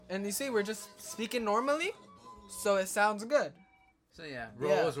And you see, we're just speaking normally, so it sounds good. So yeah,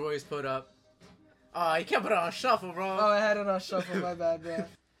 Rolls Royce put up. Oh, you can't put it on shuffle, bro. Oh, I had it on shuffle. My bad, bro.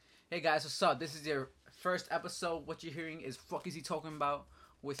 Hey guys, what's up? This is your first episode. What you're hearing is Fuck Is He Talking About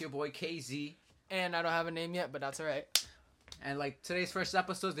with your boy KZ. And I don't have a name yet, but that's alright. And like today's first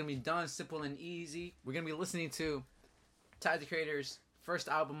episode is gonna be done simple and easy. We're gonna be listening to Tyler the Creator's first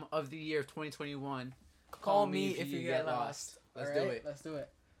album of the year of 2021. Call Me If You Get Lost. Let's do it. Let's do it.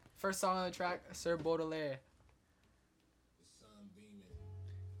 First song on the track, Sir Baudelaire.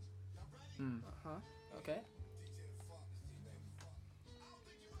 Okay.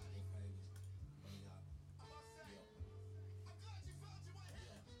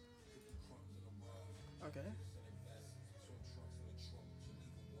 Okay.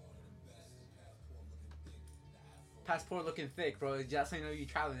 Passport looking thick, bro. Just so you know, you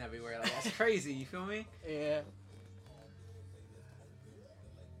traveling everywhere. Like that's crazy. You feel me? Yeah.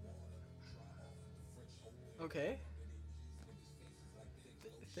 Okay.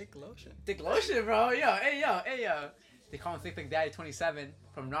 Thick lotion. Thick lotion, bro. Yo, hey, yo. They call him Thick Thick Daddy 27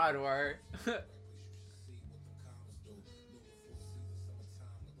 from Nardwar.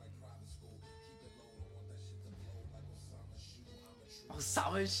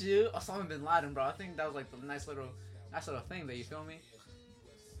 Osama shoe. Osama bin Laden, bro. I think that was like the nice little thing that you feel me.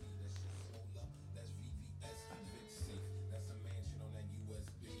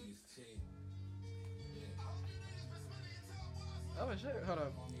 Oh shit! Hold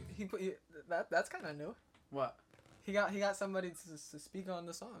up. He put that's kind of new. What? He got somebody to speak on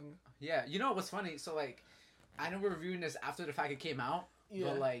the song. Yeah, you know what's funny? So like, I know we're reviewing this after the fact it came out. Yeah.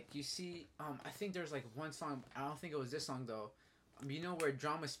 But like, you see, I think there's like one song. I don't think it was this song though. You know where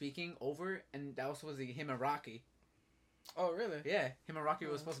Drama's speaking over, and that was supposed to be him and Rocky. Oh really? Yeah, him and Rocky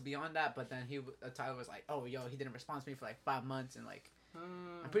was supposed to be on that, but then Tyler was like, "Oh, yo, he didn't respond to me for like 5 months," and like.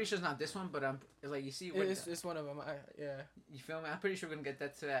 I'm pretty sure it's not this one, but it's like you see. It's one of them. Yeah. You feel me? I'm pretty sure we're gonna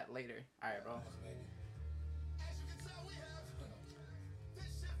get to that later. All right, bro.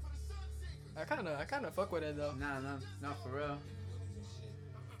 I kind of fuck with it though. No, for real.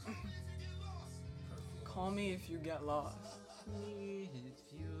 Call me if you get lost. If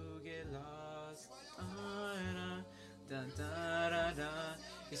you get lost. Dun, da, da, da.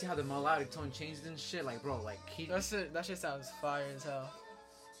 You see how the melodic tone changed and shit? Like, bro, like that shit sounds fire as hell.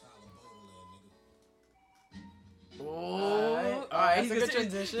 Oh, alright, that's a good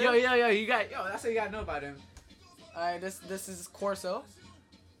transition. Yo, you got that's what you gotta know about him. Alright, this is Corso.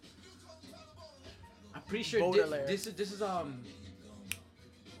 I'm pretty sure this is I'm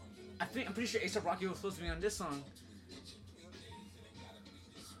pretty sure A$AP Rocky was supposed to be on this song.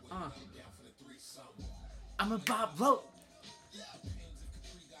 I'm a Bob Rope.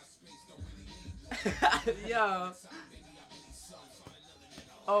 Yo.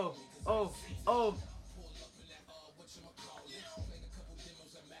 Oh.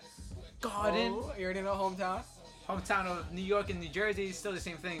 Garden. Oh, you already know hometown? Hometown of New York and New Jersey is still the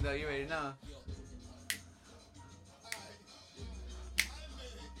same thing though. You already know.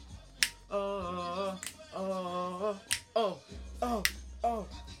 Oh.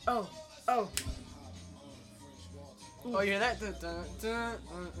 Oh, you hear that?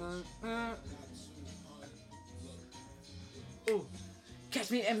 Ooh.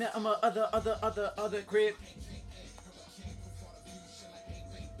 Catch me in my other crib.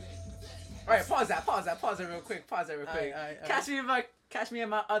 Alright, pause that real quick. Catch me in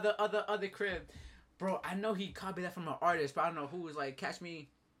my other crib. Bro, I know he copied that from an artist, but I don't know who was like, catch me,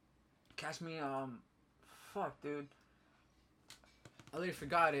 fuck, dude. I literally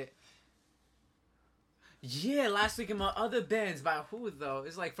forgot it. Yeah, Last Week in My Other Bands by who though?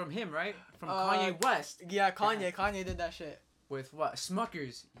 It's like from him, right? From Kanye West. Yeah, Kanye did that shit. With what?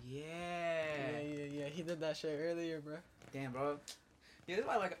 Smuckers. Yeah. Yeah. He did that shit earlier, bro. Damn, bro. Yeah, this is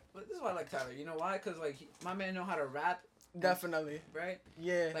why I like Tyler. You know why? Cause like my man know how to rap. Definitely. Right.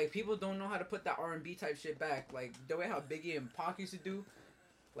 Yeah. Like people don't know how to put that R&B type shit back. Like the way how Biggie and Pac used to do.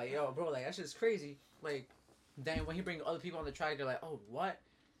 Like yo, bro, like that shit's crazy. Like then when he bring other people on the track, they're like, oh what?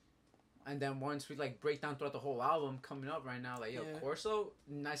 And then once we like break down throughout the whole album coming up right now, like yo, Corso,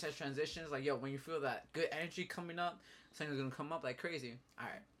 nice ass transitions. Like yo, when you feel that good energy coming up, something's gonna come up like crazy. All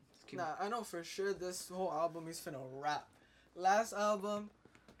right. I know for sure this whole album he's finna rap. Last album,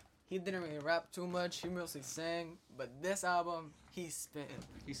 he didn't really rap too much. He mostly sang. But this album, he's spitting.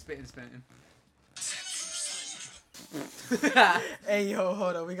 He's spitting. Hey yo,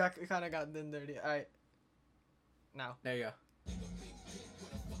 hold on. We kind of got done dirty. All right. Now. There you go.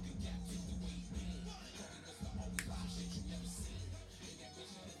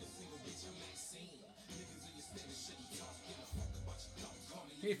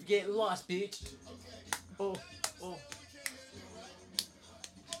 If you get lost, bitch. Oh, oh.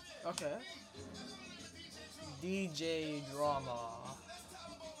 Okay. DJ Drama.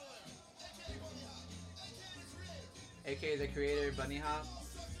 AKA the creator, Bunny Hop.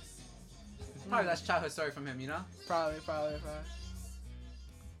 Probably that's childhood story from him, you know? Probably.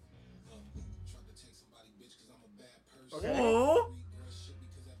 Okay. Oh,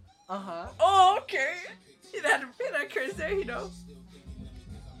 oh, okay. He had Chris there, you know.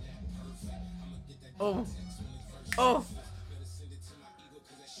 Oh, oh.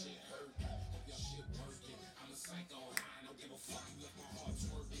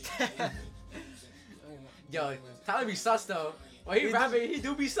 Yo, Tyler be sus though. When he rapping, he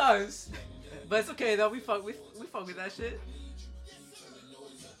do be sus. But it's okay though. We fuck with that shit.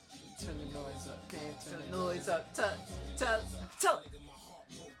 Turn the noise up. Okay, Turn the noise up. Tell.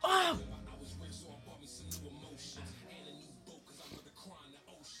 Oh.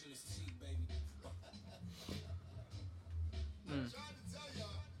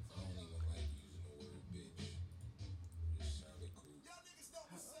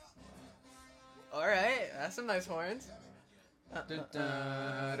 All right, that's some nice horns. I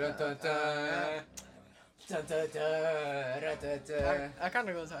kind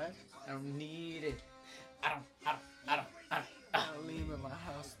of goes high. don't need it. I I'll leave in my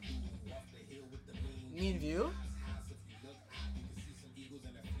house. Mean view.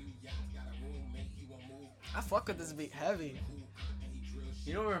 I fuck with this beat heavy.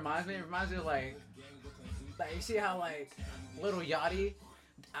 You know what it reminds me? It reminds me of like you see how like Lil Yachty,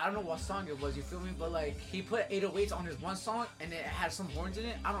 I don't know what song it was, you feel me? But like he put 808s on his one song and it had some horns in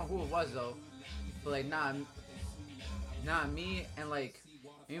it. I don't know who it was though. But like nah, me and like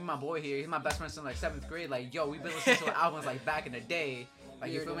even my boy here, he's my best friend since like 7th grade. Like yo, we've been listening to albums like back in the day.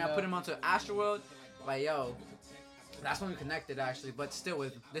 Like you feel me? I put him onto Astroworld. Like yo, that's when we connected actually. But still,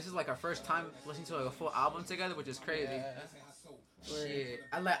 this is like our first time listening to like a full album together, which is crazy. Yeah. Shit,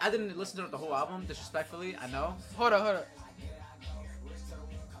 I didn't listen to the whole album disrespectfully. I know. Hold up.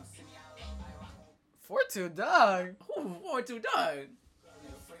 4-2 dog. Ooh, 4-2 dog.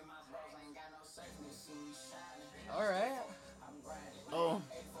 All right. Oh.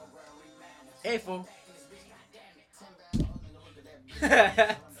 A4.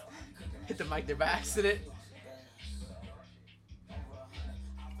 Hit the mic there by accident.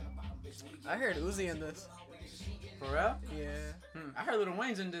 I heard Uzi in this. For real? Yeah. I heard Lil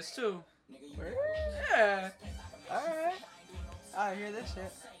Wayne's in this too. Where? Yeah. All right. I hear this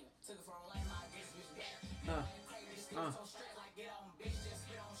shit.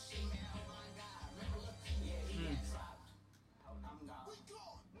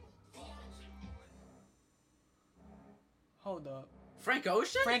 Hold up. Frank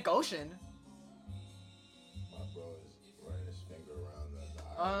Ocean? Frank Ocean. My bro is running his finger around the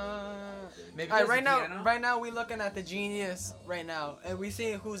Maybe Alright, piano? right now we looking at the Genius right now, and we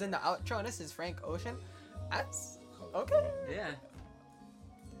see who's in the outro. And this is Frank Ocean. That's okay. Yeah.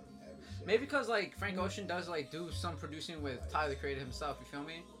 Maybe because like Frank Ocean does like do some producing with Tyler the Creator himself. You feel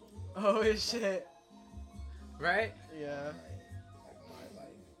me? Oh shit. Right? Yeah. my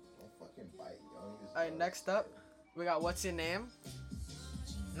life. Don't fucking bite, yo. Alright, next up, we got What's Your Name?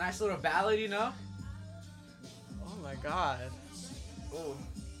 Nice little ballad, you know? Oh my god. Oh.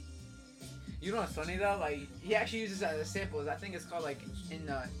 You know what's funny though? Like he actually uses that as a sample. I think it's called like in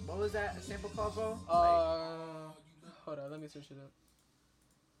what was that a sample called, bro? Hold on, let me search it up.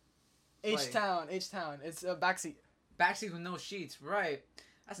 H-Town. It's a backseat. Backseat with No Sheets, right?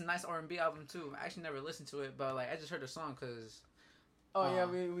 That's a nice R&B album too. I actually never listened to it, but like I just heard the song because. Oh yeah,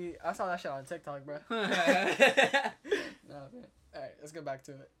 we I saw that shit on TikTok, bro. No man. All right, let's get back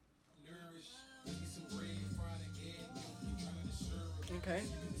to it. Okay.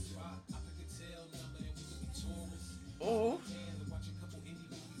 Oh.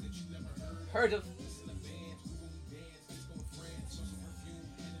 Heard of.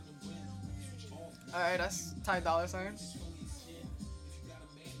 All right, that's Ty Dolla $ign.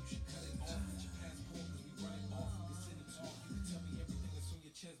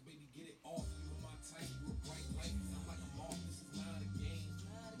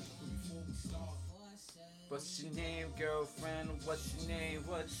 What's your name, girlfriend? What's your name?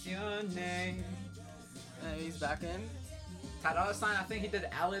 What's your name? He's back in. Ty Dolla $ign, I think he did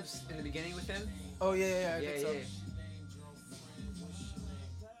ad-libs in the beginning with him. Oh yeah, I think so.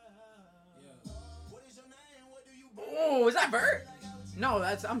 Oh, is that Bert? No,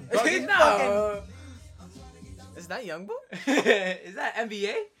 that's I'm He's bugging. No. Is that Youngboy? Is that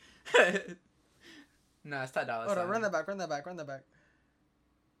NBA? No, it's Ty Dolla $ign. Hold on, run that back.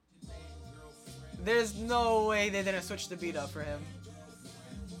 There's no way they didn't switch the beat up for him.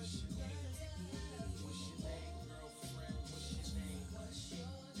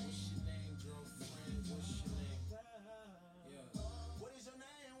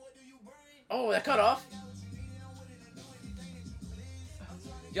 Oh, that cut off.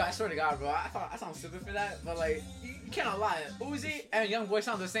 Yo, I swear to God, bro, I sound stupid for that, but like, you cannot lie. Uzi and Young Boy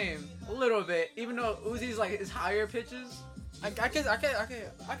sound the same, a little bit, even though Uzi's like his higher pitches. I can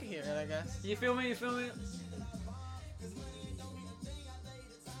hear it, I guess. You feel me? You feel me?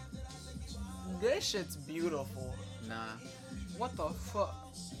 This shit's beautiful. Nah. What the fuck?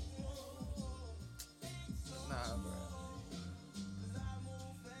 Nah, bro.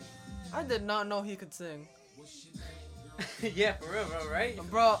 I did not know he could sing. Yeah, for real, bro, right?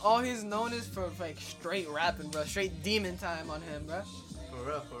 Bro, all he's known is for like straight rapping, bro. Straight demon time on him, bro. For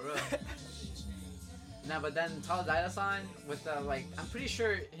real, for real. Nah, but then Tall Dinosaur with like, I'm pretty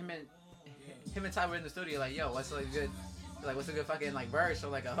sure him and Ty were in the studio like, yo, what's like good, like what's a good fucking like verse or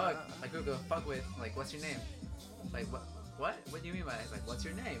like a hook, like who could fuck with, like what's your name? Like what do you mean by it? Like what's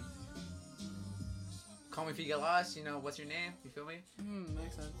your name? Call me if you get lost, you know, what's your name? You feel me?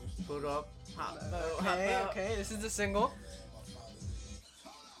 Makes sense. Pull it up. Okay, this is the single.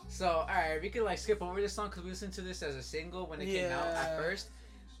 So, alright, we could like skip over this song because we listened to this as a single when it came out at first.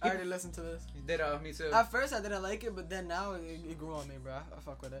 I already listened to this. You did, me too. At first I didn't like it, but then now it grew on me, bro. I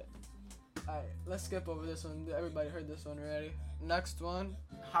fuck with it. Alright, let's skip over this one. Everybody heard this one already. Next one.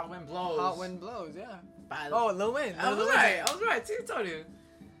 Hot Wind Blows. Hot Wind Blows, yeah. Oh, Lil Wayne. I was right. See, I told you.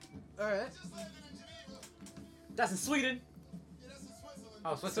 Alright. That's in Sweden.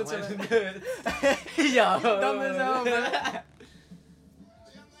 Oh, Switzerland. Yo. Dumb as hell, man.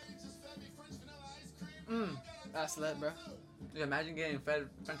 That's lit, bro. You imagine getting fed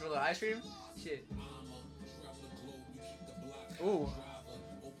French vanilla ice cream? Shit. Ooh.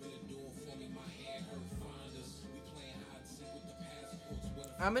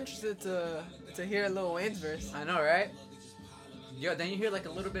 I'm interested to hear Lil Wayne's verse. I know, right? Yo, then you hear like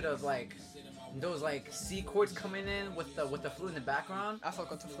a little bit of like those like C chords coming in with the flute in the background. I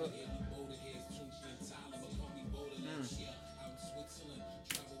fuck with the flute.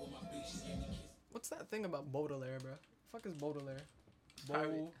 What's that thing about Baudelaire, bro? Fuck is Baudelaire? I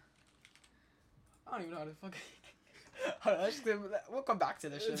don't even know how to fucking. We'll come back to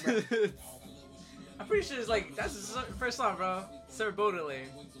this shit, bro. I'm pretty sure it's like that's his first song, bro. Sir Baudelaire.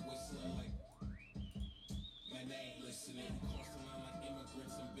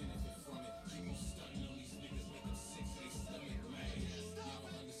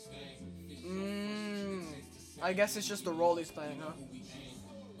 I guess it's just the role he's playing, huh?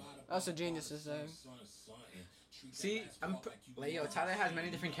 That's what Genius is saying. See, like yo, Tyler has many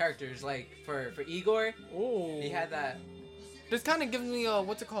different characters. Like for Igor, he had that. This kind of gives me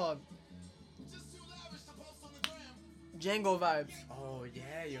what's it called? Django vibes. Oh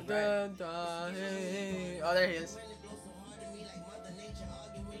yeah, you're right. Oh, there he is.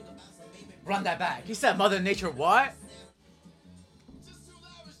 Run that back. He said, "Mother Nature, what?"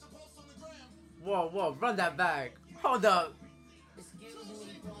 Whoa, run that back. Hold up.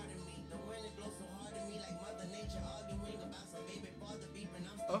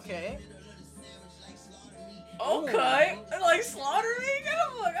 Okay. Okay. Like slaughter me? Get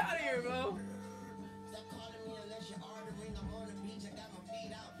the fuck out of here, bro.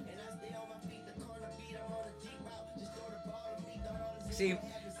 See,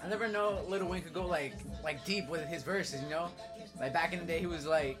 I never know Lil Wayne could go like deep with his verses, you know? Like back in the day, he was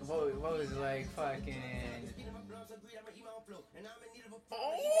like, what was it, like fucking.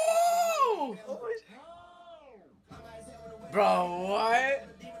 Oh! Bro, what?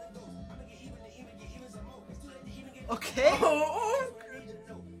 Okay.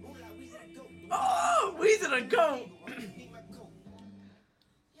 Oh, Weezy the GOAT.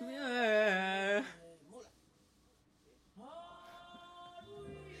 Yeah.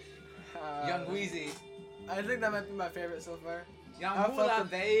 Young Weezy. I think that might be my favorite so far. Young Moolah,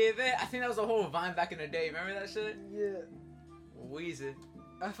 baby. I think that was a whole Vine back in the day. Remember that shit? Yeah. Weezy.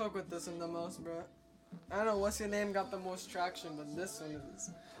 I fuck with this one the most, bro. I don't know what's your name got the most traction, but this one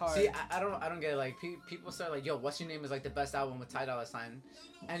is hard. See, I don't get it. Like people start like, yo, what's your name is like the best album with Ty Dolla $ign.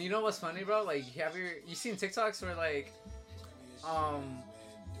 And you know what's funny, bro? Like you seen TikToks where like,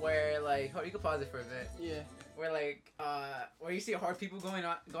 where like, oh, you can pause it for a bit. Yeah. Where like, where you see hard people going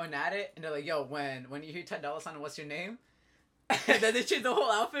at it, and they're like, yo, when you hear Ty Dolla $ign, what's your name? And then they change the whole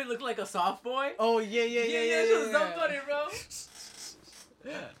outfit, look like a soft boy. Oh yeah. It's just so funny, bro.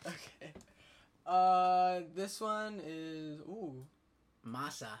 Okay. This one is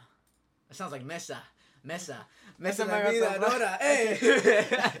Masa. It sounds like Mesa. Mesa la vida dura. Hey.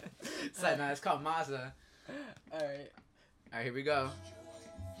 It's like, nah, it's called Masa. Alright, here we go.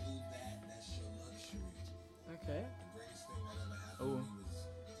 Okay. Ooh.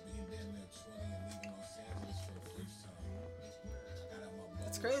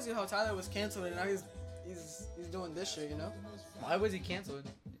 crazy how Tyler was canceled and now he's doing this shit, you know? Why was he canceled?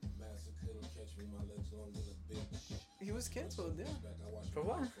 He was canceled, yeah. For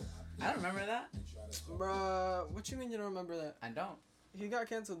what? I don't remember that. Bruh, what you mean you don't remember that? I don't. He got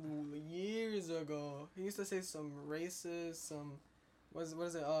canceled years ago. He used to say some racist, some what is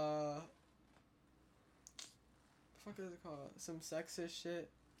it? The fuck is it called? Some sexist shit.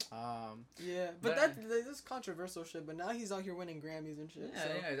 Yeah, but that's controversial shit. But now he's out here winning Grammys and shit. Yeah, so.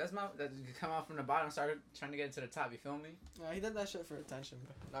 yeah, that's you come out from the bottom, started trying to get to the top. You feel me? He did that shit for attention,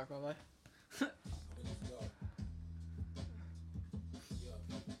 but not gonna lie.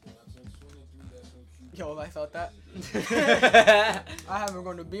 Yo, I felt that. I haven't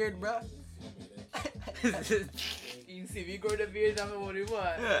grown a beard, bruh. You see me grow the beard, I'm what it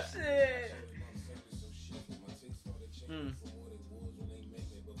was. Shit.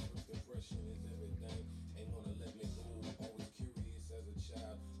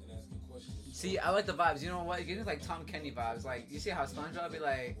 See, I like the vibes. You know what? It gives me like Tom Kenny vibes. Like, you see how SpongeBob be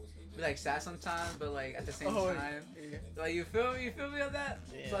like sad sometimes, but like at the same time, yeah. like you feel me on that.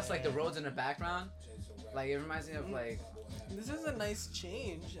 Yeah. Plus, like the roads in the background, like it reminds me of like. This is a nice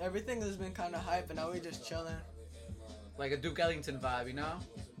change. Everything has been kind of hype, and now we're just chilling. Like a Duke Ellington vibe, you know?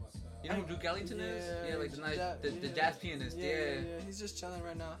 You know who Duke Ellington is? Yeah, like the jazz pianist. Yeah. He's just chilling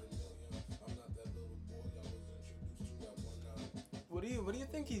right now. What do you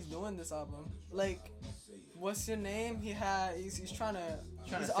think he's doing this album? Like, what's your name? He's trying to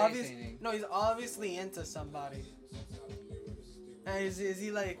he's obviously into somebody. And is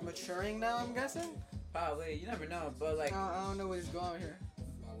he like maturing now? I'm guessing. Probably, you never know, but like I don't know where he's going here.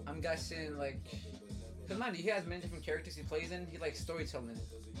 I'm guessing like, cause mind you, he has many different characters he plays in. He likes storytelling.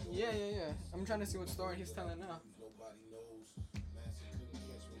 Yeah. I'm trying to see what story he's telling now.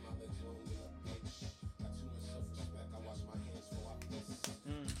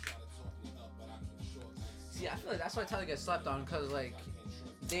 See, I feel like that's why Tyler gets slept on, cause like,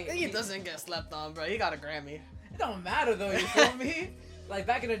 He doesn't get slept on, bro. He got a Grammy. It don't matter though. You feel me? Like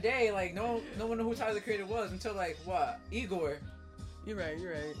back in the day, like no one knew who Tyler the Creator was until like what? Igor. You're right.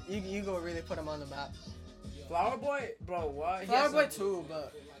 Igor really put him on the map. Flower Boy, bro, what? Flower Boy too,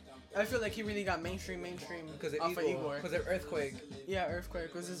 but I feel like he really got mainstream because off of Igor. Because of Earthquake. Yeah,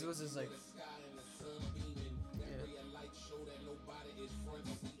 Earthquake was his like.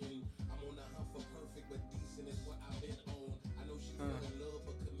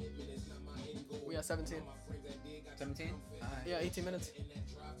 We got 17. 17? Yeah, 18 minutes.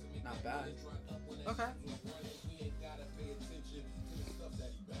 Not bad. Okay.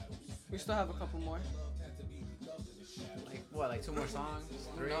 We still have a couple more. Like what? Like 2 more songs?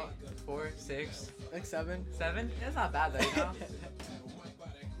 3, No. 4, 6, Like 7. 7? That's not bad though, you know?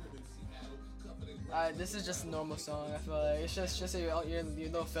 This is just a normal song. I feel like it's just your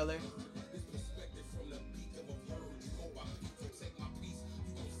little filler.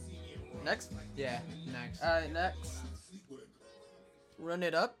 Next? Yeah, next. Alright, next. Run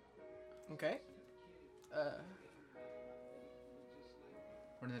It Up. Okay.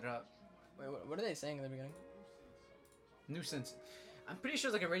 Run It Up. Wait, what are they saying in the beginning? Nuisance. I'm pretty sure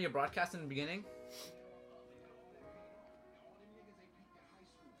it's like a radio broadcast in the beginning.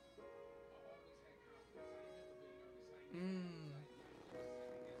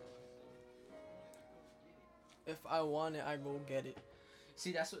 If I want it, I go get it.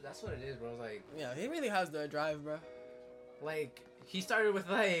 See, that's what it is, bro. Like, Yeah, he really has the drive, bro. like he started with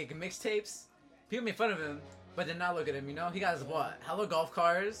like mixtapes. People made fun of him, but then now look at him. You know, he got his what? Hella golf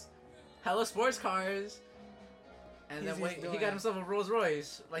cars, hella sports cars, and then wait, he got himself a Rolls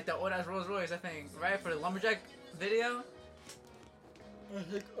Royce, like the old ass Rolls Royce, I think, right, for the lumberjack video.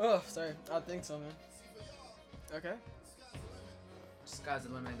 Oh, sorry. I think so, man. Okay. Sky's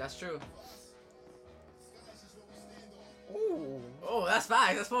the limit. That's true. Ooh. Oh, that's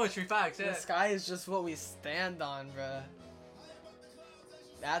facts. That's poetry facts. Yeah. The sky is just what we stand on, bruh.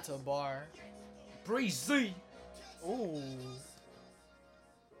 That's a bar. Breezy. Ooh.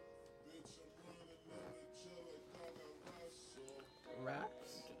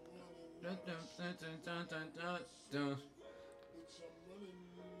 Raps? Dun, dun, dun, dun, dun, dun, dun.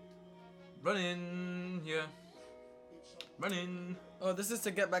 Running, yeah. Running. Oh, this is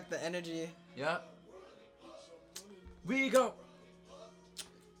to get back the energy. Yeah. We go.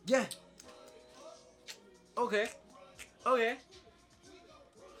 Yeah. Okay. Okay.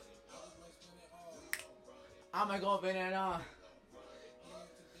 I'ma go banana.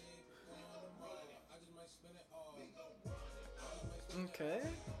 Okay.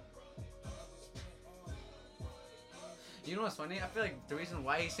 You know what's funny? I feel like the reason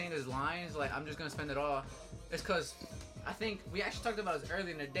why he's saying this line is like, I'm just gonna spend it all, is cause I think we actually talked about this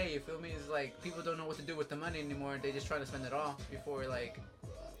earlier in the day. You feel me? It's like people don't know what to do with the money anymore. They just try to spend it all before like.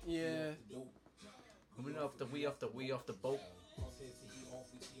 Yeah. We off the boat.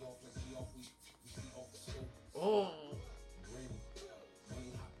 Oh.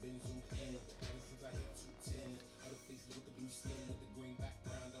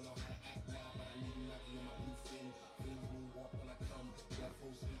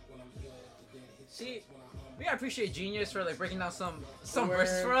 See, we gotta appreciate Genius for like breaking down some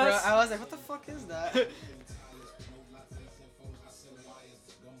verses for us. Bro, I was like, what the fuck is that?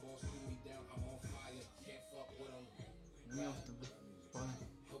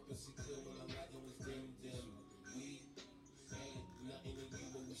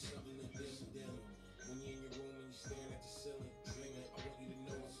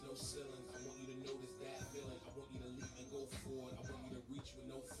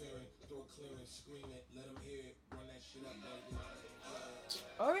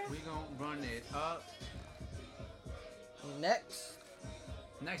 Okay. We gonna run it up. Next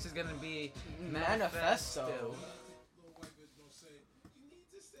is gonna be Manifesto.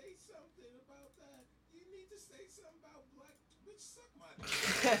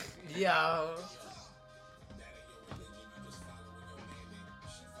 Yo.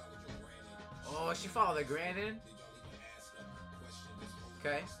 Oh, she followed the Grandin.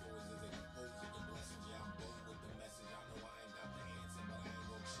 Okay.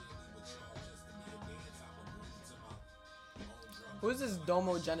 Who's this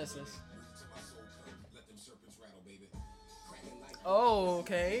Domo Genesis? Oh,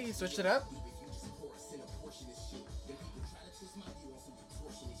 okay. He switched it up.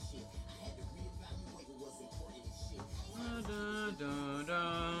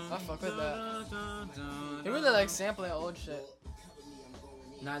 I fuck with that. He really likes sampling old shit.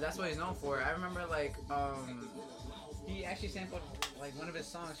 Nah, that's what he's known for. I remember like he actually sampled like one of his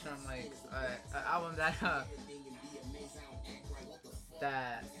songs from like an album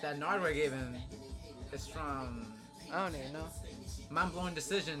that Nardware gave him. It's from I don't even know. Mind Blowing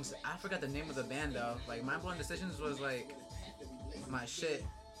Decisions. I forgot the name of the band though. Like Mind Blowing Decisions was like my shit.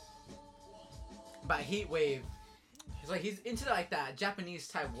 By Heatwave. He's like he's into like that Japanese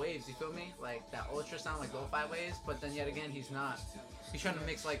type waves, you feel me? Like that ultrasound, like lo-fi waves, but then yet again he's not. He's trying to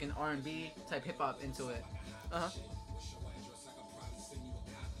mix like an R&B type hip hop into it. Uh-huh.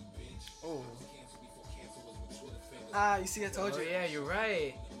 Oh. Ah, you see, I told you. Oh yeah, you're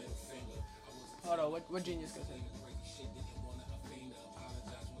right. Hold on, what Genius gonna say?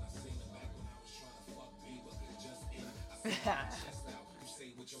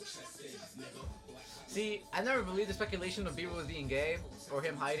 See, I never believed the speculation of Bieber was being gay or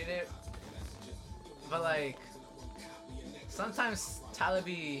him hiding it. But like, sometimes Tyler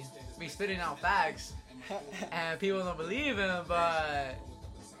be spitting out facts and people don't believe him, but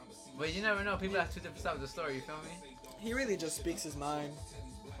you never know. People have two different sides of the story, you feel me? He really just speaks his mind.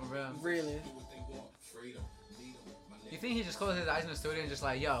 For real. Really. You think he just closed his eyes in the studio and just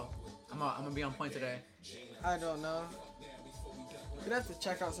like, yo, I'm gonna be on point today? I don't know. We'd have to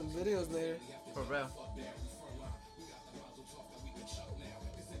check out some videos later. For real.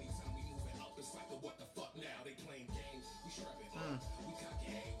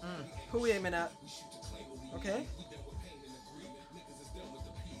 Who we aiming at? Okay.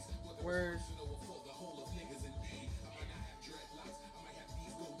 Word.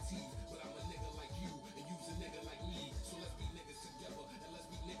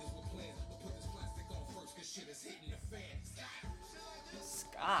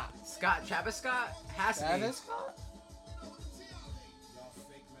 Scott, Travis Scott? Has to be. Travis Scott?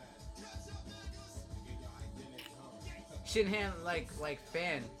 Shittenhand like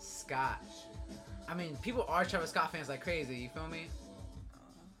fan Scott. I mean, people are Travis Scott fans like crazy. You feel me?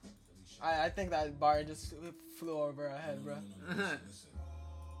 I think that bar just flew over our head, bro.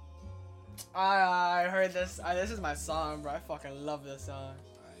 I heard this. This is my song, bro. I fucking love this song.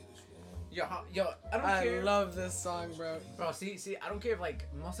 Yo, I don't care. I love this song, bro. Bro, see, I don't care if like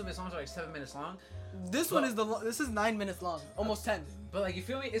most of his songs are like 7 minutes long. This one is this is 9 minutes long, almost 10. But like, you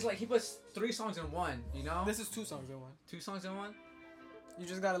feel me? It's like he puts 3 songs in one. You know? This is 2 songs in one. 2 songs in one. You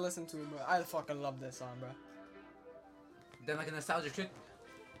just gotta listen to it, bro. I fucking love this song, bro. Then like a nostalgia trip.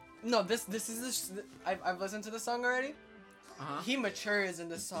 No, this is this. I've listened to the song already. He matures in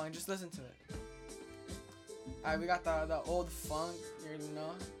this song. Just listen to it. Alright, we got the old funk, you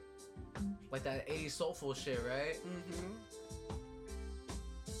know. Like that 80s soulful shit, right? Mm-hmm.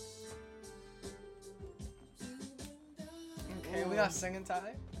 Okay, we got singing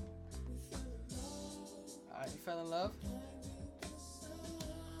time. Alright, you fell in love?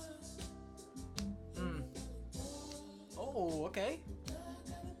 Oh, okay.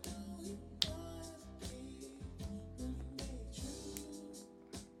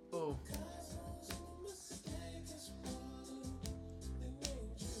 Oh.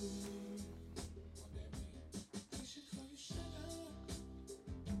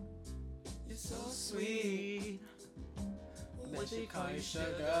 You're so sweet. What They they call call you you sugar.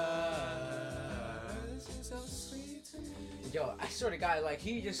 You're so sweet to me. Yo, I swear to God, like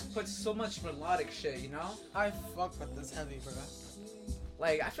he just puts so much melodic shit, you know? I fuck with this heavy, bro.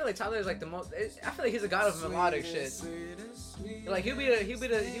 Like I feel like Tyler is like the most. I feel like he's a god of melodic shit. Like he'll be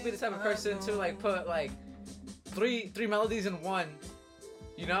the type of person to like put like three melodies in one,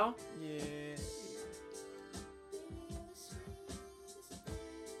 you know? Yeah.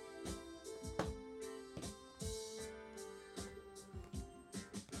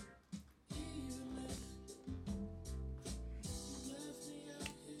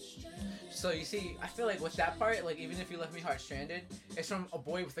 So you see, I feel like with that part, like even if you left me heart stranded, it's from a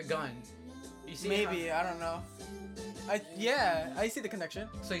boy with a gun. You see? Maybe, I don't know. I see the connection.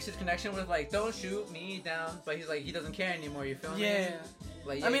 So you see the connection with like, don't shoot me down, but he's like he doesn't care anymore. You feel me? Yeah.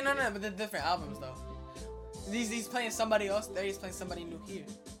 Like I mean, no, but they're different albums though. He's playing somebody else there. He's playing somebody new here.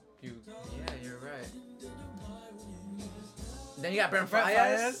 Yeah, you're right. Then you got Brent Brent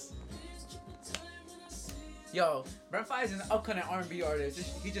Faiyaz. Yo, Brent Faiyaz is an upcoming R&B artist.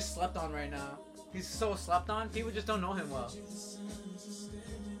 He just slept on right now. He's so slept on. People just don't know him well.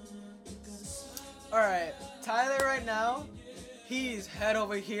 All right, Tyler right now, he's head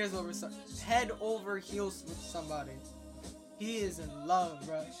over heels with somebody. He is in love,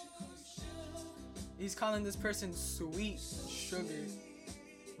 bro. He's calling this person sweet sugar.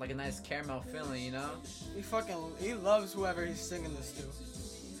 Like a nice caramel feeling, you know? He loves whoever he's singing this to.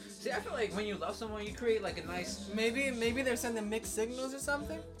 See, I feel like when you love someone, you create like a nice... Maybe they're sending mixed signals or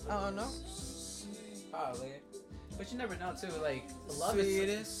something. I don't know. Probably. But you never know too, like, love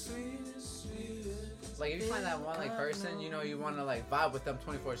is... Sweetest. Like, if you find that one, like, person, you know, you want to, like, vibe with them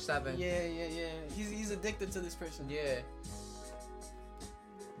 24/7. Yeah. He's addicted to this person. Yeah.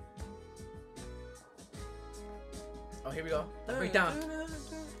 Oh, here we go. The breakdown.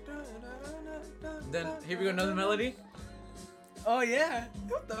 Then, here we go, another melody. Oh, yeah.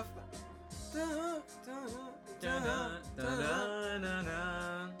 What the fuck?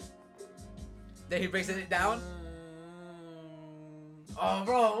 Then he breaks it down. Oh,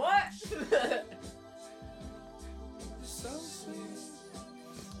 bro, what? So sweet.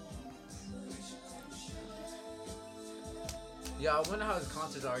 Yeah, I wonder how his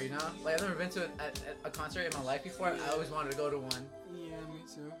concerts are, you know? Like, I've never been to a concert in my life before. I always wanted to go to one. Yeah, me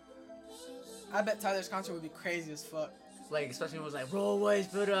too. I bet Tyler's concert would be crazy as fuck. Like, especially when it was like, roll away,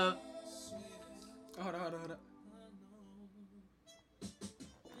 split up. Hold on.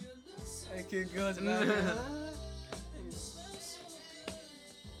 Hey, kid goes about it.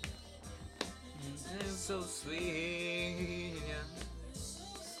 It's so sweet.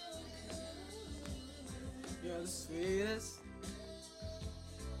 You're the sweetest.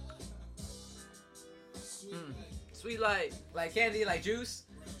 Sweet like candy, like juice.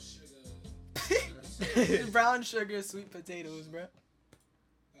 Brown sugar, sweet potatoes, bro.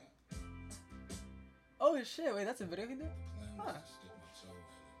 Oh shit! Wait, that's a video he did. Huh.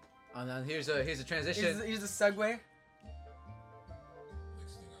 Oh, now here's a transition. Here's the segue.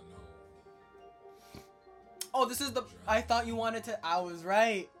 Oh, this is the. I thought you wanted to. I was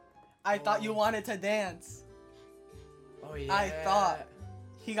right. I thought you wanted to dance. Oh yeah. I thought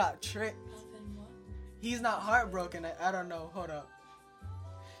he got tricked. He's not heartbroken. I don't know. Hold up.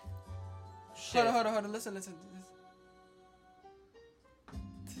 Shit. Hold on. Listen.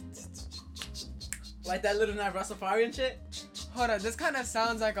 Like that little night Rastafarian shit. Hold on. This kind of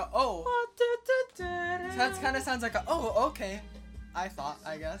sounds like a oh. That kind of sounds like a oh. Okay. I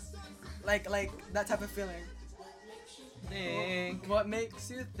guess. Like that type of feeling. Think. What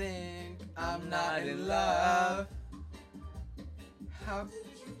makes you think I'm not in love? How?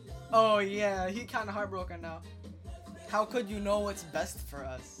 Oh yeah, he kind of heartbroken now. How could you know what's best for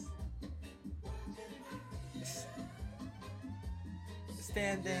us?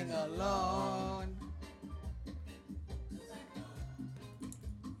 Standing alone.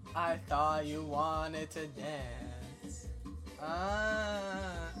 I thought you wanted to dance.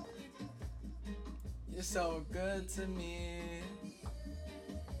 You're so good to me.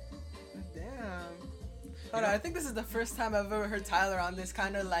 Damn. Hold on, I think this is the first time I've ever heard Tyler on this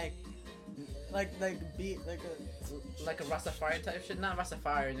kind of like beat, Like a Rastafarian type shit. Not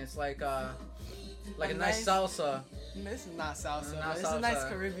Rastafarian. It's like a nice nice- salsa. This is not salsa. Not It's a nice salsa.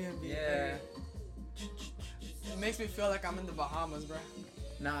 Caribbean beat. Yeah. It makes me feel like I'm in the Bahamas, bro.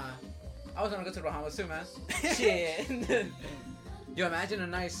 Nah. I was gonna go to the Bahamas too, man. Shit. Yo, imagine a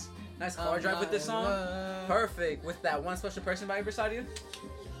nice car drive with this song. Perfect. With that one special person by beside you.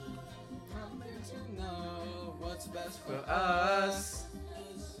 Know what's best for us.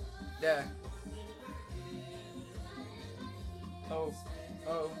 Yeah. Oh.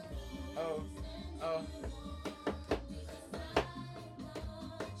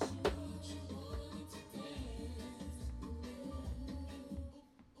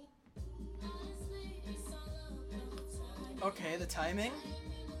 Okay, the timing.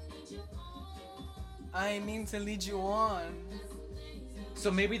 I mean to lead you on.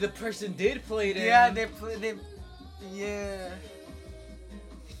 So maybe the person did play it. Yeah, they. Yeah.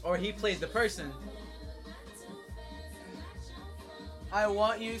 Or he played the person. I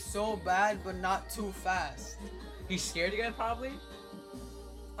want you so bad, but not too fast. He's scared again, probably.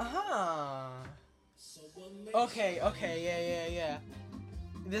 Okay, yeah.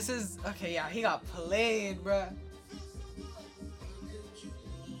 This is okay. Yeah, he got played, bruh.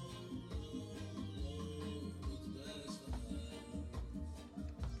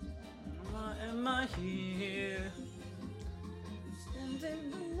 Why am I here?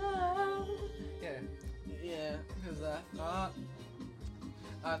 Yeah, because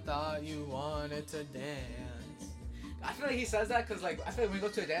I thought you wanted to dance. I feel like he says that because, like, I feel like when we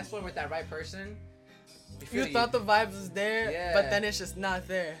go to a dance floor with that right person, you thought the vibes was there, yeah, but then it's just not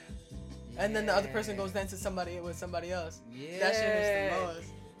there. And then the other person goes dancing with somebody else. Yeah. That shit is the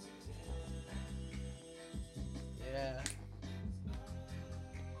lowest. Yeah.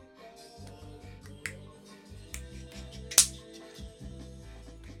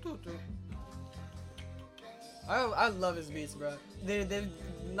 I love his beats, bro. They're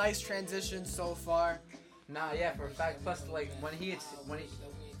nice transitions so far. Nah, yeah, for a fact. Plus, like, when he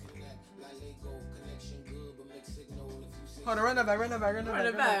Hold on, run it back. Run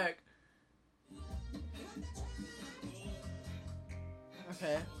it back.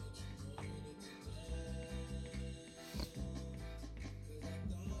 Okay.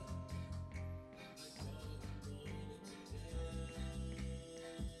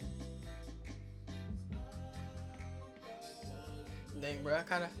 Dang, bro,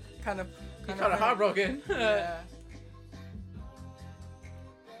 kind of heartbroken. Yeah.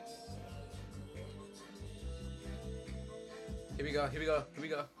 Here we go.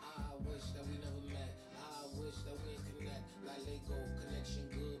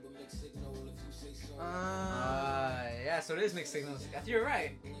 Yeah, so it is mixed signals. You're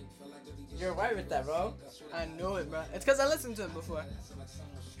right. You're right with that, bro. I know it, bro. It's because I listened to it before.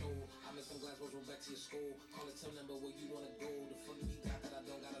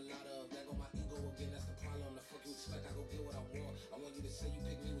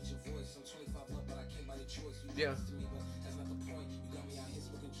 Yeah.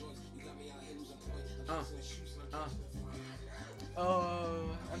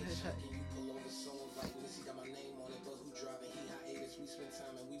 Oh, I'm his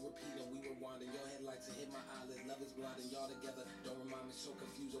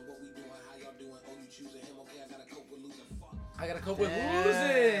I gotta cope with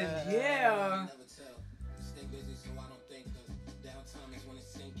losing. Yeah.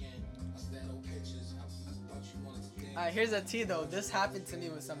 Alright, here's a T though. This happened to me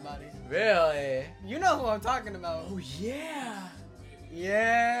with somebody. Really? You know who I'm talking about. Oh yeah.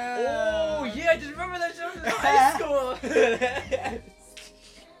 Yeah. Oh yeah, I just remember that show in high school.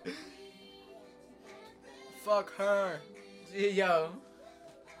 Fuck her. Yo.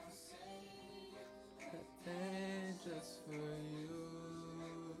 Just for you.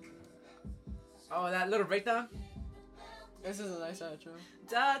 Oh, that little breakdown. This is a nice outro.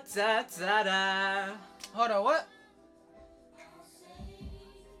 Da da da da. Hold on, what?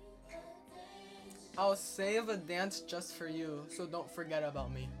 I'll save a dance just for you, so don't forget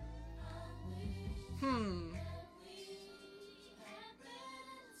about me.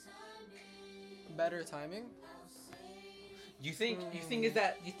 Better timing? You think is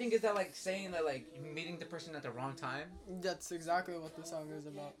that like saying that like meeting the person at the wrong time? That's exactly what the song is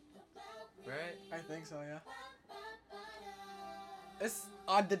about. Right? I think so, yeah. It's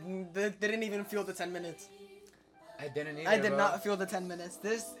didn't even feel the 10 minutes. I didn't either, I did bro. not feel the 10 minutes.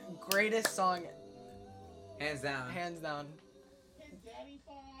 This greatest song, hands down. hands down. Is Daddy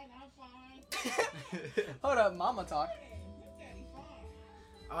fine? I'm fine. Hold up, mama talk. Daddy fine.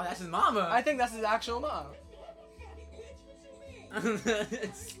 Oh, that's his mama. I think that's his actual mom.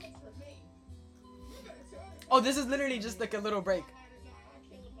 Oh, this is literally just like a little break.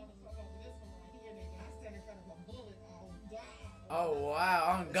 Oh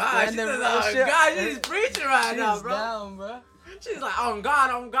wow! Oh God! And then Oh shit. God! She's preaching right now, She's bro. down, bro. She's like, on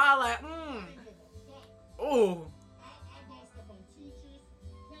God, like, Ooh. I bossed up on teachers,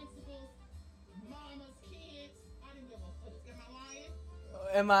 principals, mamas, kids. I didn't give a fuck. Am I lying?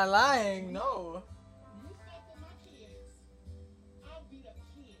 Am I lying? No. You fuck with my kids, I'll beat up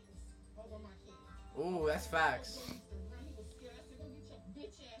kids over my kids. Ooh, that's facts. He was scared. I said, go get your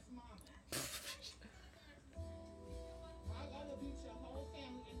bitch ass mama. I gotta beat your whole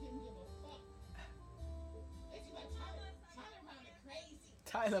family and didn't give a fuck. They just like, Tyler around it crazy.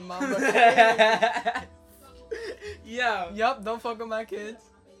 Tyler, mama. Yo. Yup, don't fuck with my kids.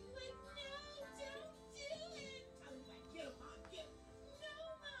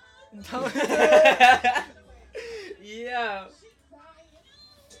 Don't. Yeah.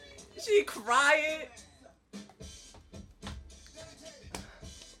 She crying.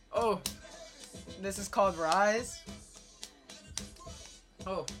 Oh. This is called Rise.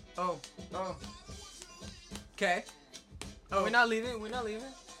 Oh. Okay. Oh. We're not leaving.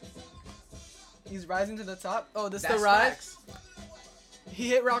 He's rising to the top. Oh, this is That's the rise. facts. He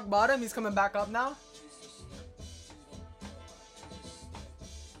hit rock bottom. He's coming back up now.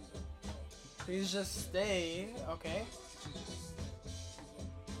 Please just stay. Okay.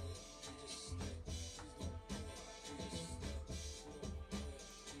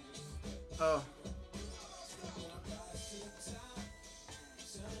 Oh.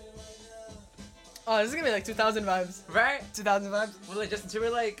 Oh, this is gonna be like 2000 vibes. Right? 2000 vibes. Well, like Justin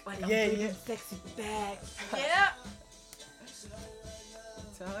Timberlake. Like, Yeah, I'm bringing yeah. sexy back. Yeah.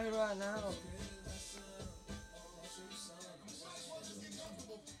 Tell you right now.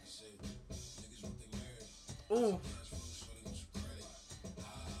 Ooh.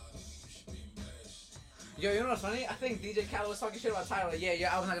 Yo, you know what's funny? I think DJ Khaled was talking shit about Tyler. Like, yeah, your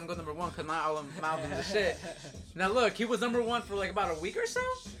album's not gonna go number one because my album is shit. Now look, he was number one for like about a week or so.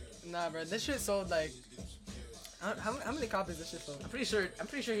 Nah, bro, this shit sold like. How many copies this shit sold? I'm pretty sure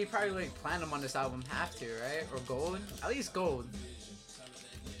he probably like platinum on this album. Have to, right? Or gold? At least gold.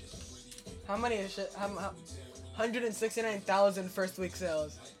 How many is shit? 169,000 first week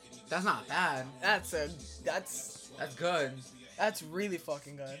sales. That's not bad. That's good. That's really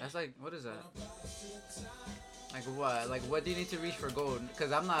fucking good. That's like, what is that? Like what? Like what do you need to reach for gold?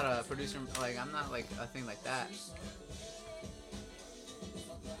 Because I'm not a producer. Like I'm not like a thing like that.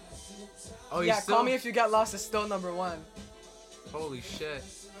 Oh, Yeah, still... Call Me If You Get Lost is still number one. Holy shit.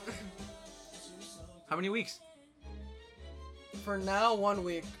 How many weeks? For now, 1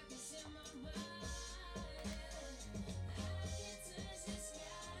 week.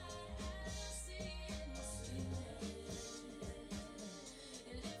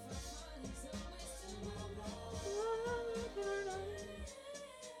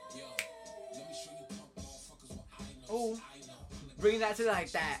 Oh, bring that to like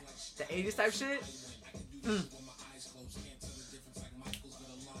that, the 80s type shit.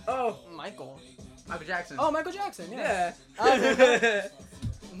 Oh, Michael Jackson. Oh, Michael Jackson, yeah. Yeah.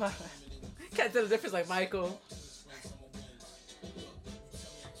 Can't tell the difference like Michael.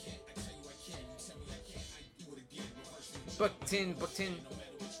 Booked in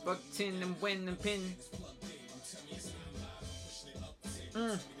and win and pin.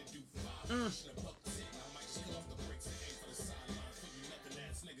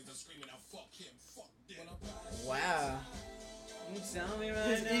 Wow. You tell me right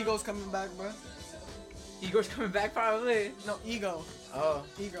His now. ego's coming back, bro. Igor's coming back probably. No, ego. Oh.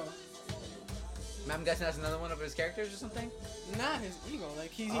 Ego. I'm guessing that's another one of his characters or something? Nah, his ego.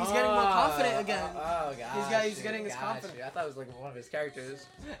 Like, he's getting more confident again. Oh, God. He's getting his confidence. I thought it was like one of his characters.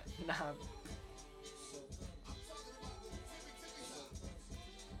 Nah.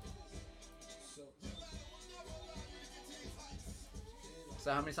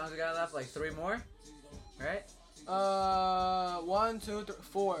 So how many songs we got left? Like 3 more? Right? 1, 2, 3,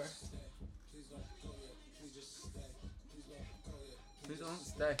 4. Please don't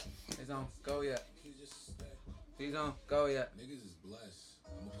stay. Please don't go yet. Please don't go yet. Niggas is blessed.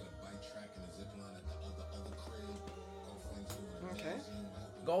 I'm gonna put a bike track and a zip line at the other crib. Go Okay.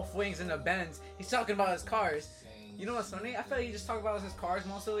 Golf wings in the Benz. He's talking about his cars. You know what's funny? I feel like he just talks about his cars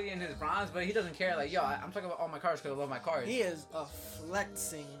mostly in his rhymes, but he doesn't care. Like, yo, I'm talking about all my cars because I love my cars. He is a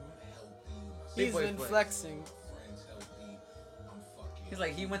flexing. Big He's boy been flex. flexing. He's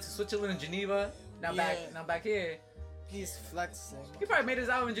like, he went to Switzerland and Geneva. Now Yeah. back here. He's flexing. He probably made his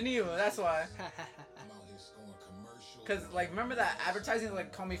album in Geneva. That's why. Cause like, remember that advertising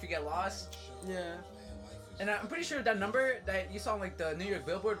like "Call Me If You Get Lost"? Yeah. And I'm pretty sure that number that you saw on like the New York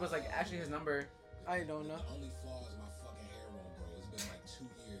Billboard was like actually his number. I don't know. only flaw is my fucking hair on, bro. It's been like 2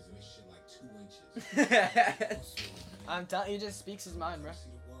 years and this shit like 2 inches. I'm telling you, he just speaks his mind, bro. See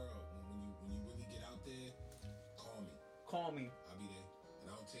the world. When you really get out there, call me. call me. I'll be there. And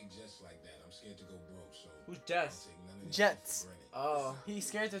I don't take Jets like that. I'm scared to go broke, so Who's I Jess? take none of this Jets. shit for granted. Oh. He's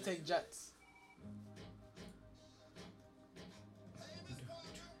scared to take jets.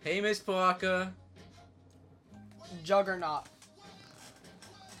 Hey, Miss Parker. Juggernaut.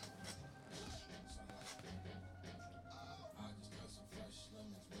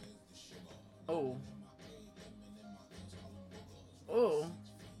 Oh. Oh.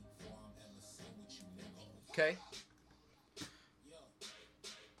 Okay.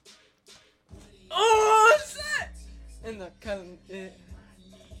 Oh, shit! In the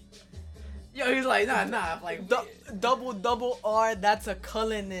Yo, he's like, nah, like, double R. That's a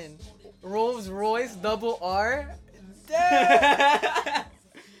Cullinan. Rolls Royce double R. Damn.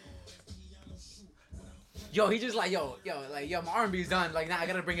 Yo, he just like, yo, my R&B's done. Like, nah, I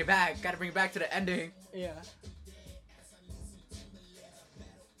gotta bring it back. Gotta bring it back to the ending. Yeah.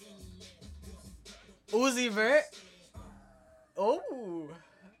 Uzi Vert. Oh.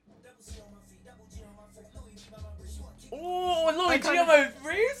 Oh, Louis G on my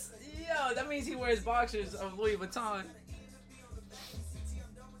face? Yo, that means he wears boxers of Louis Vuitton.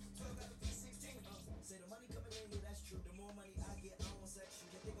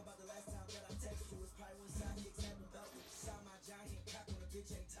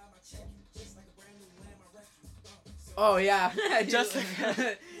 Oh yeah, Just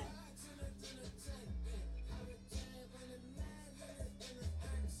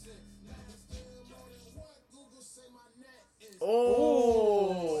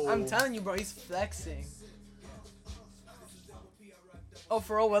oh, I'm telling you, bro, he's flexing. Oh,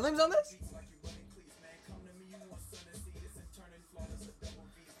 Pharrell Williams on this?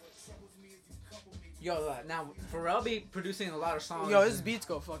 Yo, now Pharrell be producing a lot of songs. Yo, his beats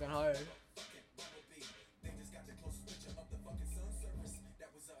go fucking hard.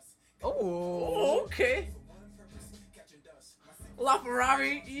 Oh, okay. La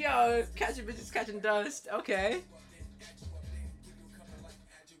Ferrari, yo, catching bitches, catching dust. Okay.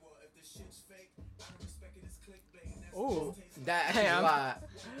 oh. That's a lot.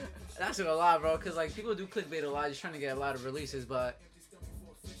 That's a lot, bro. Cause like people do clickbait a lot, just trying to get a lot of releases, but.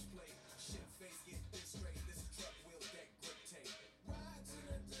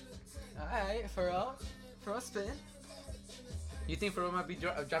 Alright, Pharrell spitting. You think Pharrell might be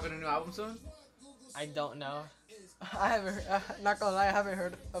dropping a new album soon? I don't know. I haven't heard, not gonna lie, I haven't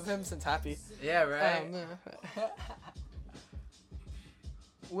heard of him since Happy. Yeah, right.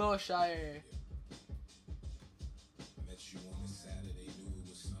 Will Shire.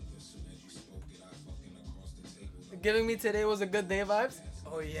 Giving me today was a good day vibes.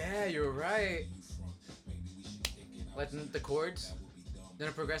 Oh yeah, you're right. Like the chords, then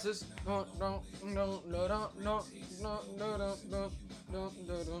it progresses.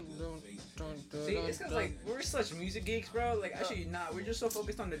 See, it's cause like we're such music geeks, bro. Like actually not. We're just so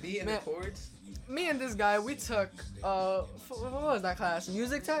focused on the beat and the chords. Me and this guy, we took what was that class?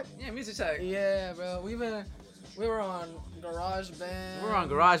 Music tech? Yeah, music tech. Yeah, bro. We were on GarageBand. We're on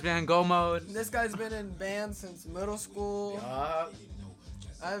GarageBand, Go Mode. This guy's been in bands since middle school.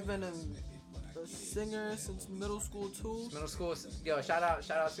 I've been a singer since middle school too. Middle school, yo, shout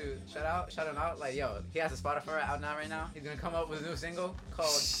out, like, yo, he has a Spotify out now right now. He's gonna come up with a new single called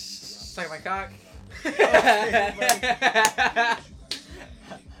 "Suck My Cock." You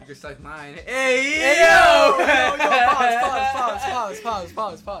can suck mine. Hey, yo!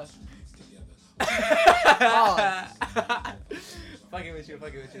 Pause. Fucking with you.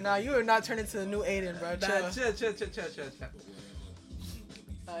 Nah, you are not turning to the new Aiden, bro. Chill. Chill.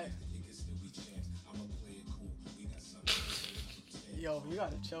 Yo, you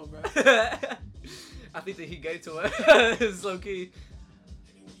gotta chill, bro. I think that he gave to it. It's low key.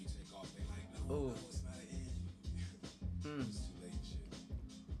 Ooh.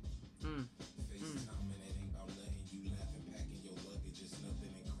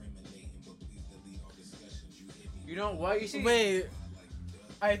 You know what? You see? Wait,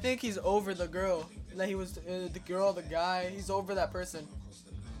 I think he's over the girl. That he was the girl, the guy. He's over that person.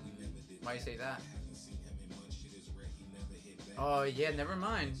 Why you say that? Oh yeah, never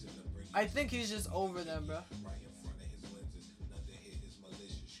mind. I think he's just over them, bro.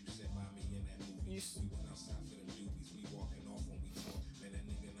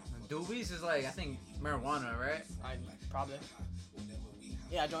 Doobies is like, I think marijuana, right? Probably.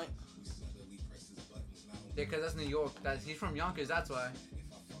 Yeah, joint. Yeah, cause that's New York. He's from Yonkers. That's why.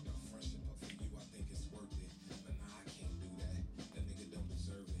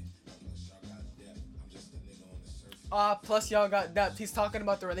 Plus y'all got depth. He's talking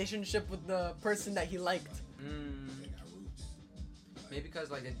about the relationship with the person that he liked. Maybe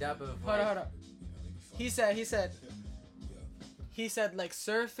because like the depth of. Hold on. He said, he said like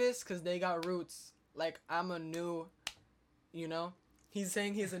surface because they got roots. Like I'm a new, you know. He's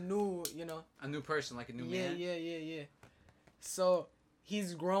saying he's a new, you know. A new person, like a new man. Yeah. So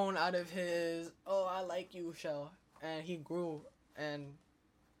he's grown out of his I like you shell, and he grew, and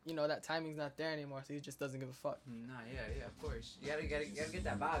you know that timing's not there anymore. So he just doesn't give a fuck. Nah, yeah, of course. You gotta get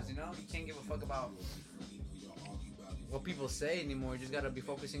that vibes, you know. You can't give a fuck about what people say anymore. You just gotta be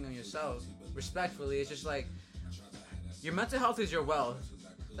focusing on yourself. Respectfully, it's just like your mental health is your wealth.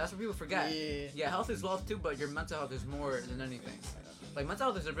 That's what people forget. Yeah, health is wealth too, but your mental health is more than anything. Like mental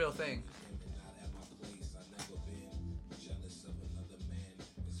health is a real thing.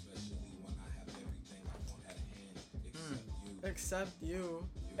 Except you.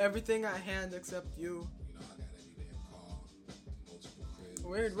 Everything at hand except you.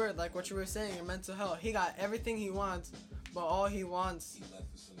 Weird. Like what you were saying, your mental health. He got everything he wants, but all he wants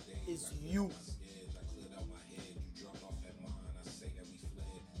is you.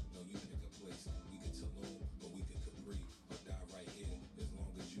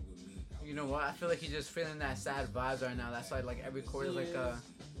 You know what? I feel like he's just feeling that sad vibes right now. That's why like every chord is like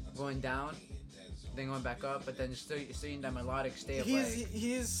going down, then going back up, but then still seeing that melodic state of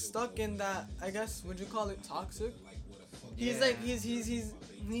he's stuck in that, I guess, would you call it toxic? He's Yeah. like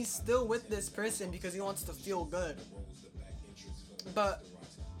he's still with this person because he wants to feel good. But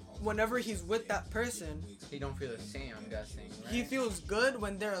whenever he's with that person, he don't feel the same, I'm guessing. Right? he feels good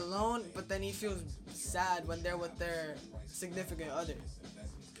when they're alone, but then he feels sad when they're with their significant other.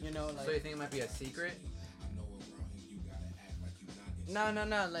 You know, like. So you think it might be a secret? No.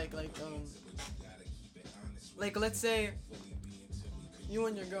 Like let's say you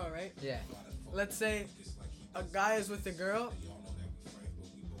and your girl, right? Yeah. Let's say a guy is with a girl.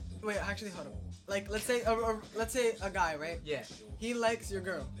 Wait, actually, hold up. Like let's say a guy, right? Yeah. He likes your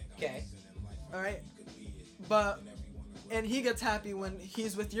girl. Okay. All right. And he gets happy when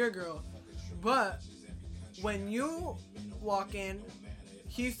he's with your girl. But when you walk in,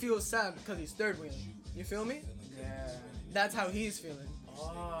 he feels sad because he's third wheeling. You feel me? Yeah. That's how he's feeling.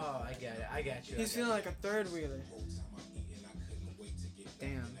 Oh, I get it. I got you. He's feeling like a third wheeler.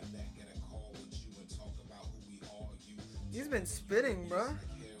 Damn. He's been spitting, bro.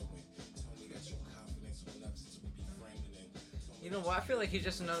 You know what? I feel like he's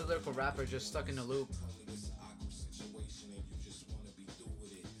just another lyrical rapper just stuck in a loop.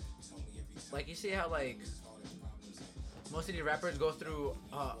 Like, you see how, like, most of these rappers go through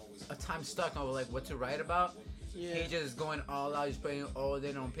a time stuck on, like, what to write about? Yeah. He just going all out. He's putting all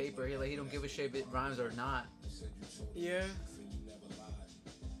in on paper. He don't give a shit if it rhymes or not. Yeah.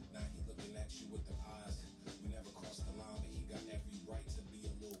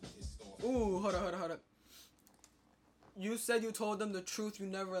 Ooh, hold up. You said you told him the truth, you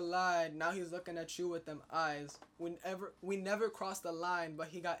never lied. Now he's looking at you with them eyes. We never crossed the line, but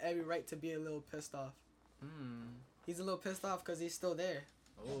he got every right to be a little pissed off. He's a little pissed off because he's still there.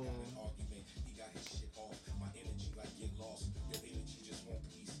 Oh.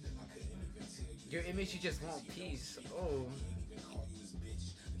 Your image, you just want peace. Oh.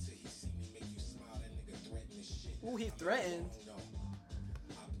 Ooh, he threatened.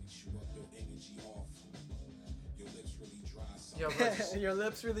 Yo, bro. Your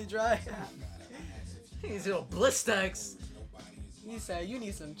lips really dry. These little blisters. He said, you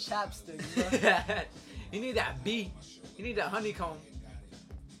need some chapstick, bro. You need that bee. You need that honeycomb.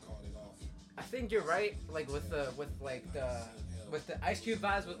 I think you're right. Like with the Ice Cube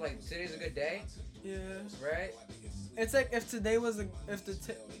vibes with like today's a good day. Yeah. Right. It's like if today was a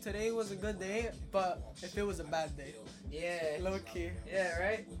good day, but if it was a bad day. Yeah. Low key. Yeah.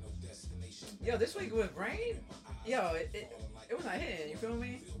 Right. Yo, this week with rain. Yo, it was not hitting. You feel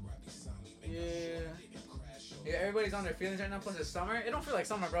me? Yeah. Yeah. Everybody's on their feelings right now. Plus it's summer. It don't feel like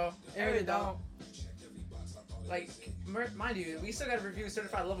summer, bro. It really don't. Like, mind you, we still gotta review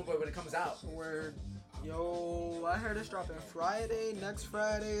Certified Lover Boy when it comes out. Word. Yo, I heard it's dropping Friday, next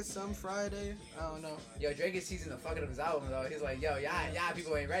Friday, some Friday. I don't know. Yo, Drake is seizing the fuck out of his album though. He's like, yo, yeah,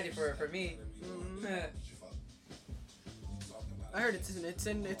 people ain't ready for me. Mm-hmm. I heard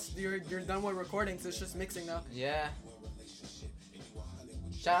you're done with recording, so it's just mixing now. Yeah.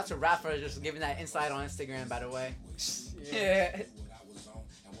 Shout out to Rap for just giving that insight on Instagram, by the way. Yeah.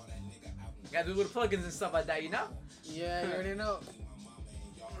 Gotta do little plugins and stuff like that, you know? Yeah, you already know.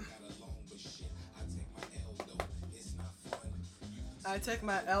 I take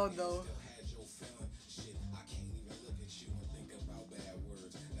my L though.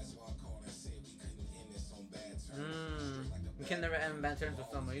 You can never end bad terms with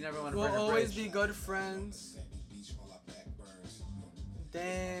someone. You never want to We'll burn a always bridge. be good friends.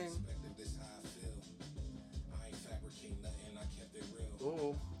 Dang.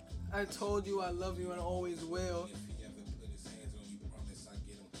 I told you I love you and always will. If he ever put his hands on you, promise I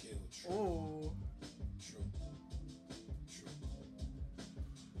get him killed. True. Oh. True. True.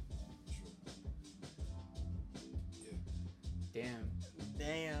 True. Yeah. Damn.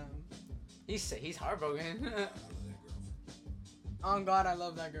 Damn. He's heartbroken. I love that girl. Oh God, I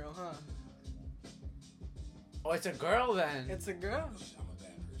love that girl, huh? Oh, it's a girl then. It's a girl. I'm a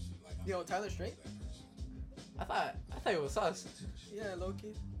bad person. Like, I'm Yo, Tyler straight? a bad person. I thought it was us. Yeah,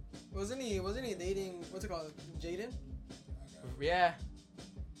 low-key. Wasn't he dating, what's it called, Jaden? Yeah,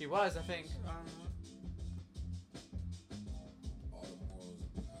 he was. I think. I don't know. All the morals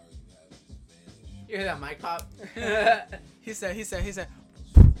and power you have just vanish. You hear that mic pop? He said. It's how they control.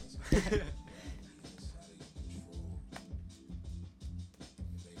 And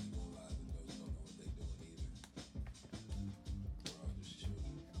they be going live and those don't know what they doing either. We're all just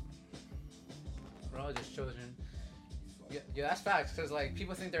children. We're all just children. Yeah, that's facts. Cause like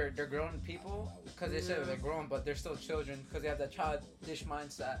people think they're grown people, cause they say Yeah. they're grown, but they're still children, cause they have that childish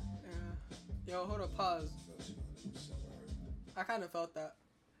mindset. Yeah. Yo, hold up, pause. I kind of felt that.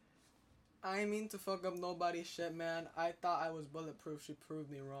 I ain't mean to fuck up nobody's shit, man. I thought I was bulletproof. She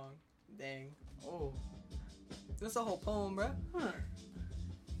proved me wrong. Dang. Oh, This a whole poem, bruh.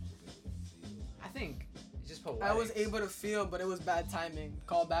 I think it's just poetic. I was able to feel, but it was bad timing.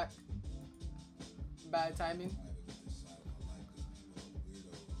 Call back. Bad timing.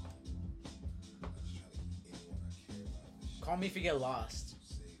 Call me if you get lost.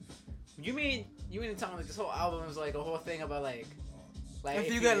 You mean to tell me like this whole album is like a whole thing about like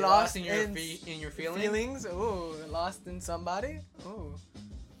If you get lost in your feelings? Feelings? Ooh, lost in somebody? Ooh.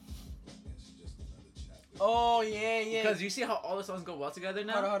 Oh, yeah. Because you see how all the songs go well together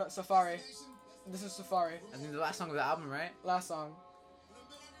now? Hold on. Safari. This is Safari. I think the last song of the album, right? Last song.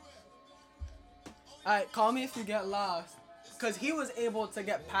 Alright, call me if you get lost. Because he was able to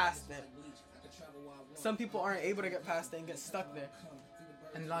get past it. Some people aren't able to get past it and get stuck there.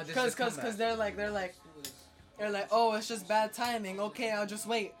 And not just Because they're like, oh, it's just bad timing. Okay, I'll just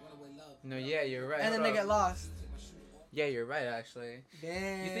wait. No, yeah, you're right. And then they get lost. Yeah, you're right, actually.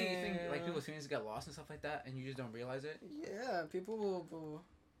 Damn. You think like people's feelings get lost and stuff like that, and you just don't realize it? Yeah, people will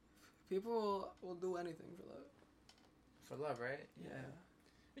do anything for love. For love, right? Yeah.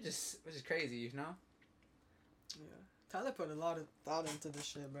 Which is crazy, you know? Yeah. Tyler put a lot of thought into this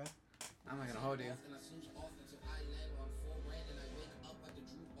shit, bro. I'm not gonna hold you.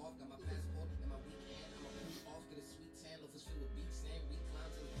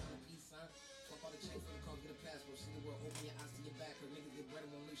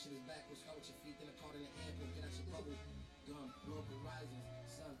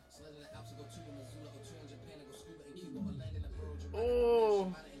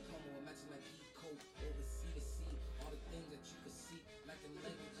 Oh.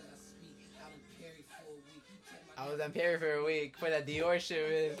 I was on Perry for a week for that Dior shit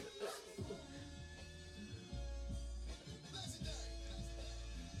with.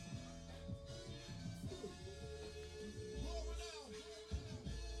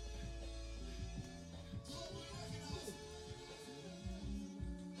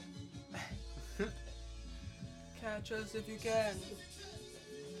 Catch us if you can.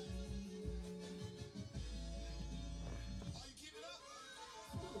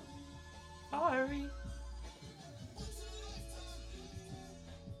 Sorry.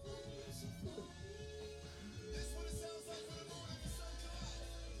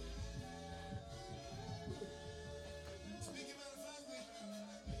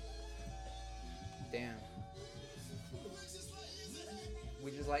 Damn.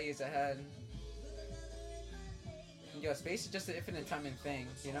 We just light years ahead. Yo, space is just an infinite timing thing,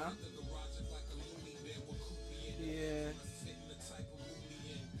 you know? Yeah.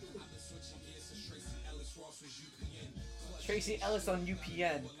 Tracy Ellis on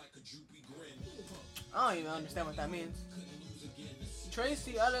UPN. I don't even understand what that means.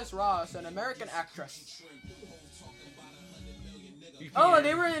 Tracy Ellis Ross, an American actress. UPN. Oh,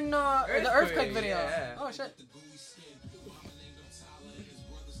 they were in the Earthquake video. Yeah. Oh shit.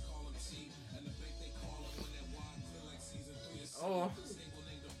 Oh.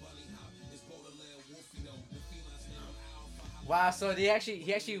 Wow, so he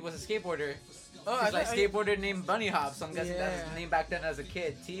actually was a skateboarder. Oh, He's like skateboarder named Bunny Hop, so I'm guessing that's his Yeah. name back then as a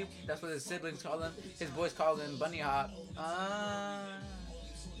kid. T, that's what his siblings called him. His boys called him Bunny Hop.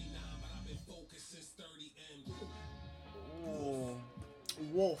 Ooh.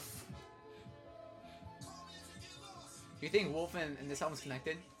 Wolf. You think Wolf and this album's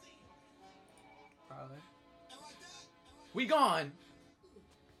connected? Probably. We gone!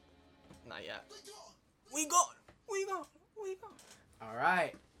 Not yet. We gone. We gone. We gone.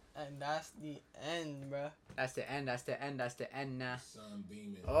 Alright. And that's the end, bro. That's the end. That's the end. That's the end now. Sun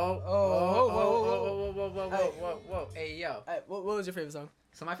beaming. Whoa. Hey, yo. Hey, what was your favorite song?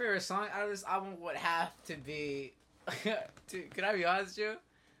 So my favorite song out of this album would have to be... Can I be honest with you?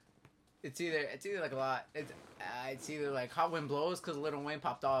 It's either like a lot. It's either like Hot Wind Blows because Lil Wayne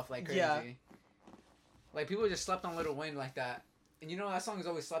popped off like crazy. Yeah. Like people just slept on Lil Wayne like that. And you know that song is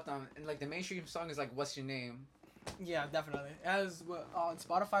always slept on. And like the mainstream song is like What's Your Name? Yeah, definitely. It has on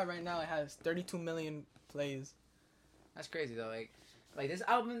Spotify right now. It has 32 million plays. That's crazy though. Like this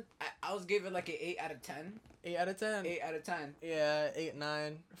album, I was giving like an 8 out of 10. 8 out of 10. 8 out of 10. Yeah, 8,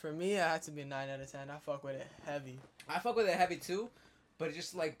 9. For me, it had to be 9 out of 10. I fuck with it heavy. I fuck with it heavy too, but it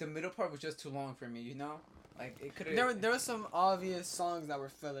just like the middle part was just too long for me. You know, like it could have. There were some obvious songs that were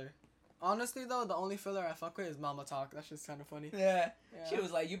filler. Honestly though, the only filler I fuck with is Mama Talk. That's just kind of funny. Yeah. She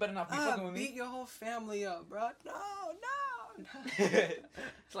was like, "You better not be fucking with me." Beat your whole family up, bro. No.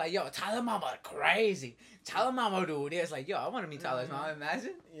 It's like, yo, Tyler Mama crazy. Tyler Mama do this. Like, yo, I want to meet Tyler's mama.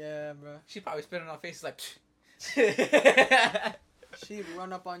 Imagine. Yeah, bro. She probably spit on her face like. She'd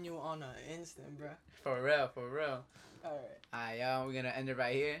run up on you on an instant, bro. For real. Alright, yo, we're gonna end it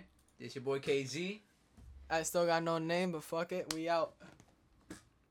right here. This your boy KZ. I still got no name, but fuck it. We out.